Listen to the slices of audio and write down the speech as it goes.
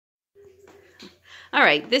All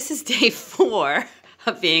right, this is day 4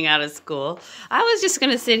 of being out of school. I was just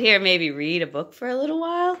going to sit here and maybe read a book for a little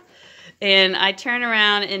while. And I turn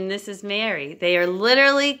around and this is Mary. They are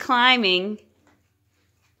literally climbing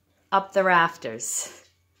up the rafters.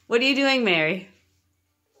 What are you doing, Mary?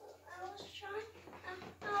 I was trying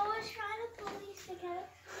to pull these together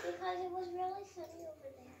because it was really sunny over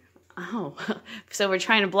there. Oh, so we're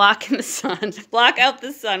trying to block in the sun. Block out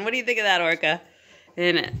the sun. What do you think of that, Orca?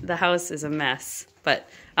 And the house is a mess. But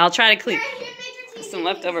I'll try to clean some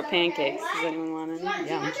leftover pancakes. Does anyone want any?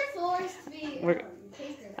 Yeah.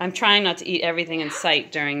 I'm trying not to eat everything in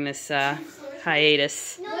sight during this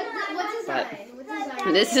hiatus. But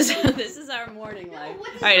this is our morning life.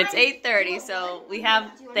 All right, it's 8:30, so they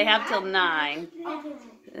have till 9,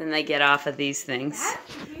 and they get off of these things.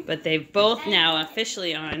 But they're both now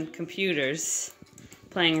officially on computers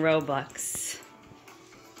playing Roblox.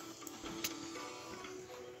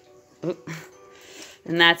 Oop.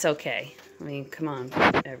 And that's okay. I mean, come on,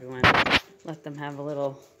 everyone. Let them have a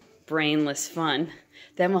little brainless fun.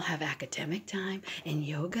 Then we'll have academic time and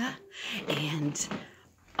yoga and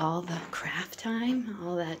all the craft time,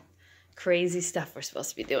 all that crazy stuff we're supposed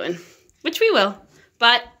to be doing, which we will.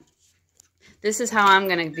 But this is how I'm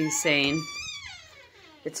going to be sane.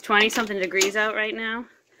 It's 20-something degrees out right now,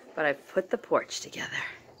 but I've put the porch together,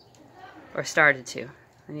 or started to.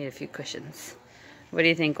 I need a few cushions. What do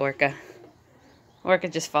you think, Orca? Orca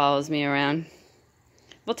just follows me around.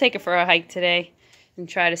 We'll take her for a hike today and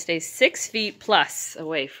try to stay 6 feet plus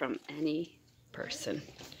away from any person.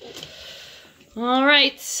 All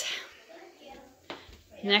right.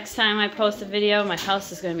 Next time I post a video, my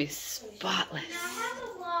house is going to be spotless. Now I have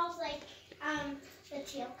the walls like the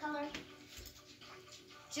teal color.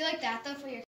 Do you like that though for your